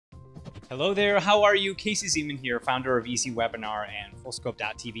Hello there, how are you? Casey Zeman here, founder of EasyWebinar and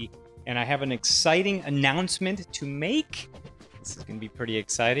FullScope.tv, and I have an exciting announcement to make. This is going to be pretty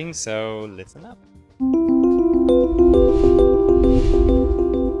exciting, so listen up.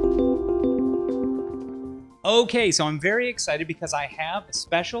 Okay, so I'm very excited because I have a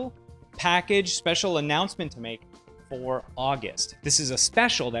special announcement to make for August. This is a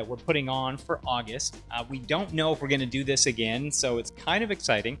special that we're putting on for August. We don't know if we're going to do this again, so it's kind of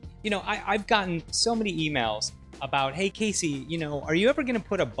exciting. You know, I've gotten so many emails about, hey Casey, you know, are you ever going to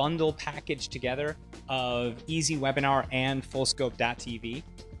put a bundle package together of EasyWebinar and FullScope.tv?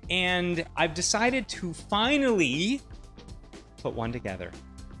 And I've decided to finally put one together.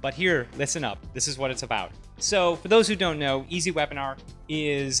 But here, listen up. This is what it's about. So for those who don't know, EasyWebinar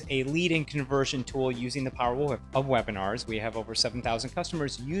is a lead and conversion tool using the power of webinars. We have over 7,000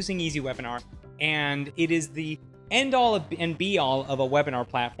 customers using EasyWebinar, and it is the end-all and be-all of a webinar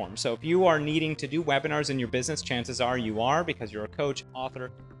platform. So if you are needing to do webinars in your business, chances are you are, because you're a coach,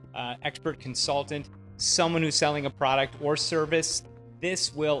 author, expert consultant, someone who's selling a product or service.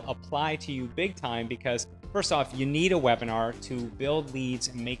 This will apply to you big time because first off, you need a webinar to build leads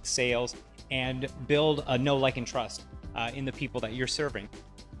and make sales and build a know, like, and trust in the people that you're serving.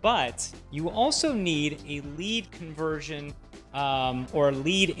 But you also need a lead conversion or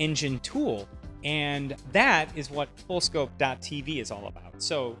lead engine tool. And that is what FullScope.tv is all about.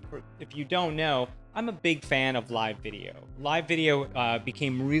 So if you don't know, I'm a big fan of live video. Live video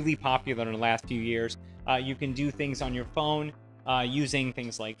became really popular in the last few years. You can do things on your phone using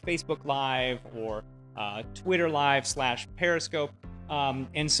things like Facebook Live or Twitter Live / Periscope.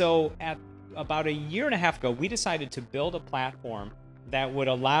 And so about a year and a half ago, we decided to build a platform that would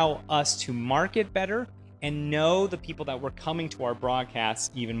allow us to market better and know the people that were coming to our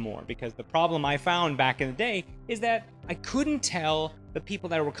broadcasts even more. Because the problem I found back in the day is that I couldn't tell the people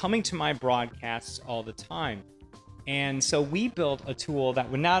that were coming to my broadcasts all the time. And so we built a tool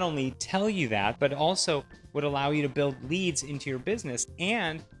that would not only tell you that, but also would allow you to build leads into your business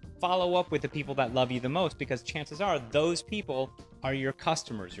and follow up with the people that love you the most, because chances are those people are your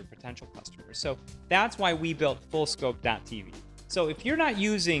customers, your potential customers. So that's why we built FullScope.tv. So if you're not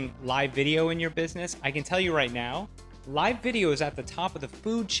using live video in your business, I can tell you right now, live video is at the top of the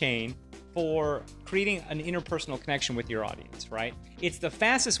food chain for creating an interpersonal connection with your audience, right? It's the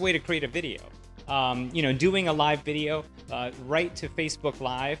fastest way to create a video. You know, doing a live video right to Facebook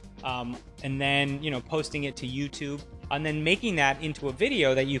Live, and then, you know, posting it to YouTube, and then making that into a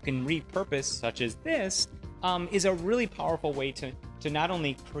video that you can repurpose, such as this, is a really powerful way to not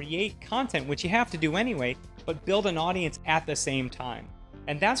only create content, which you have to do anyway, but build an audience at the same time.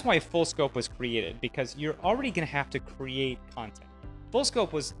 And that's why FullScope was created, because you're already going to have to create content.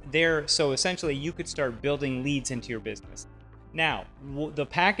 FullScope was there so essentially you could start building leads into your business. Now, the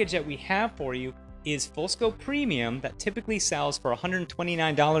package that we have for you is FullScope Premium that typically sells for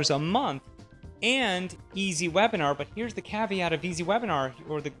 $129 a month, and EasyWebinar. But here's the caveat of EasyWebinar,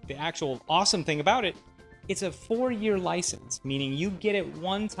 or the actual awesome thing about it. It's a 4-year license, meaning you get it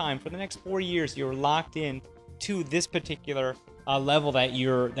one time. For the next 4 years, you're locked in to this particular level that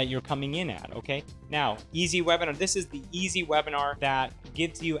you're coming in at, okay? Now, EasyWebinar, this is the EasyWebinar that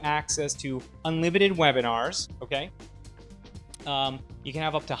gives you access to unlimited webinars, okay? You can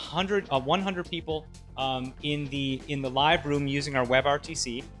have up to 100 people in the live room using our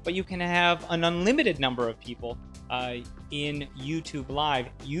WebRTC, but you can have an unlimited number of people in YouTube Live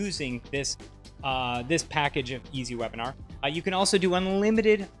using this package of EasyWebinar. You can also do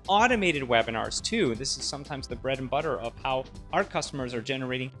unlimited automated webinars too. This is sometimes the bread and butter of how our customers are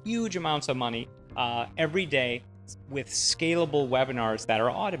generating huge amounts of money every day with scalable webinars that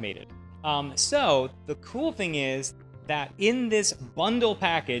are automated. So the cool thing is that in this bundle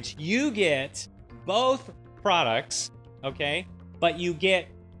package, you get both products, okay? But you get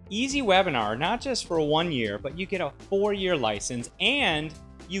EasyWebinar, not just for 1 year, but you get a 4-year license, and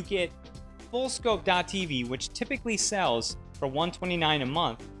you get FullScope.tv, which typically sells for $129 a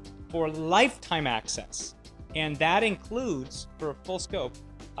month, for lifetime access. And that includes, for FullScope,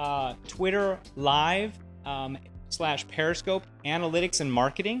 Twitter Live / Periscope analytics and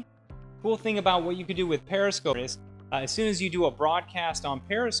marketing. Cool thing about what you could do with Periscope is as soon as you do a broadcast on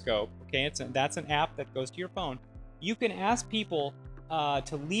Periscope, okay, that's an app that goes to your phone, you can ask people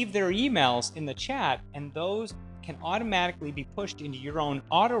to leave their emails in the chat, and those can automatically be pushed into your own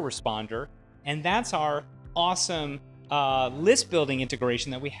autoresponder. And that's our awesome list building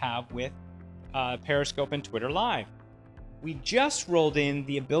integration that we have with Periscope and Twitter Live. We just rolled in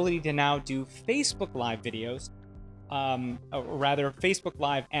the ability to now do Facebook Live videos or rather Facebook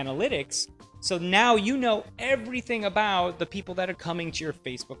Live analytics. So now you know everything about the people that are coming to your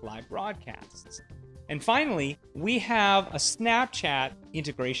Facebook Live broadcasts. And finally, we have a Snapchat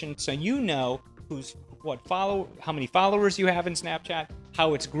integration, so you know how many followers you have in Snapchat,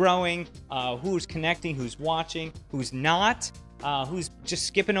 how it's growing, who's connecting, who's watching, who's not, who's just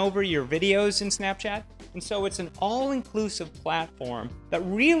skipping over your videos in Snapchat. And so it's an all-inclusive platform that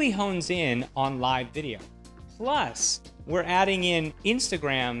really hones in on live video. Plus, we're adding in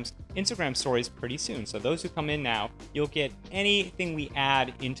Instagram stories pretty soon. So those who come in now, you'll get anything we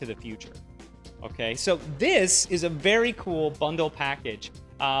add into the future. Okay, so this is a very cool bundle package.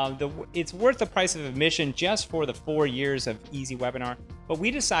 It's worth the price of admission just for the 4 years of EasyWebinar. But we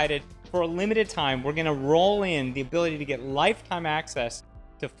decided for a limited time, we're going to roll in the ability to get lifetime access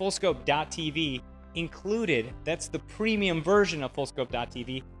to Fullscope.tv included. That's the premium version of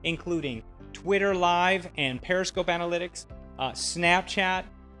Fullscope.tv, including Twitter Live and Periscope analytics, Snapchat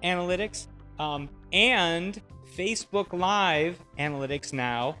analytics, and Facebook Live analytics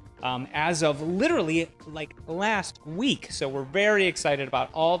now, as of literally like last week. So we're very excited about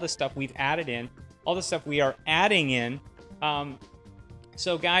all the stuff we've added in, all the stuff we are adding in.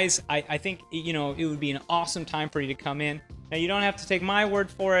 So guys, I think, you know, it would be an awesome time for you to come in. Now, you don't have to take my word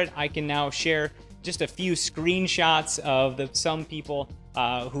for it. I can now share just a few screenshots of some people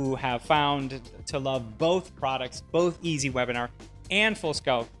who have found to love both products, both EasyWebinar and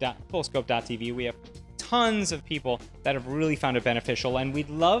Fullscope.tv. We have tons of people that have really found it beneficial, and we'd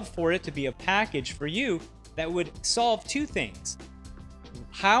love for it to be a package for you that would solve two things: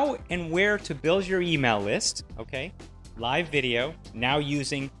 how and where to build your email list, okay? Live video, now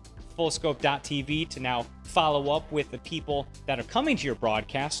using Fullscope.tv to now follow up with the people that are coming to your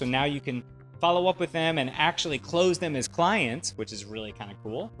broadcast. So now you can follow up with them and actually close them as clients, which is really kind of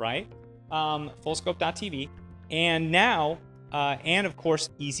cool, right? Fullscope.tv. And now, and of course,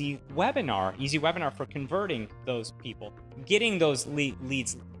 EasyWebinar for converting those people, getting those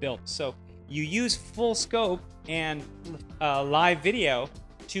leads built. So you use Fullscope and live video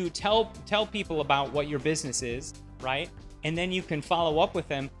to tell people about what your business is, right? And then you can follow up with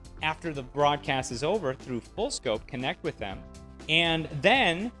them after the broadcast is over through Fullscope, connect with them, and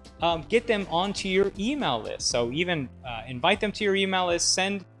then get them onto your email list. So even invite them to your email list,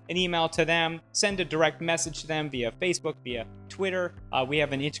 send an email to them, send a direct message to them via Facebook, via Twitter. We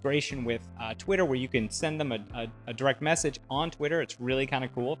have an integration with Twitter where you can send them a direct message on Twitter. It's really kind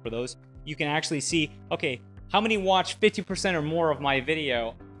of cool for those. You can actually see, okay, how many watch 50% or more of my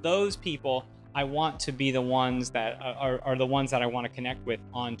video? Those people, I want to be the ones that are the ones that I want to connect with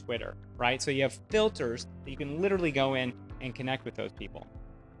on Twitter, right? So you have filters that you can literally go in and connect with those people.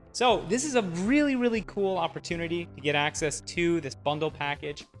 So this is a really, really cool opportunity to get access to this bundle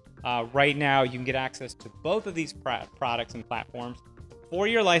package. Right now, you can get access to both of these products and platforms,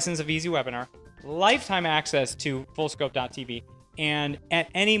 4-year license of EasyWebinar, lifetime access to Fullscope.tv, and at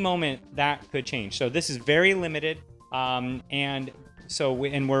any moment that could change. So this is very limited, and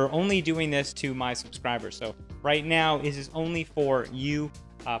we're only doing this to my subscribers. So right now, this is only for you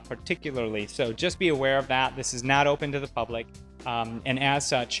particularly. So just be aware of that. This is not open to the public, and as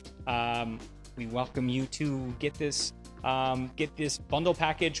such, we welcome you to get this bundle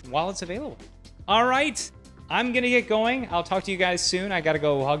package while it's available. All right, I'm gonna get going. I'll talk to you guys soon. I gotta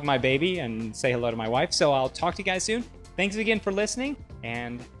go hug my baby and say hello to my wife. So I'll talk to you guys soon. Thanks again for listening,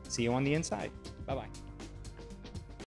 and see you on the inside. Bye-bye.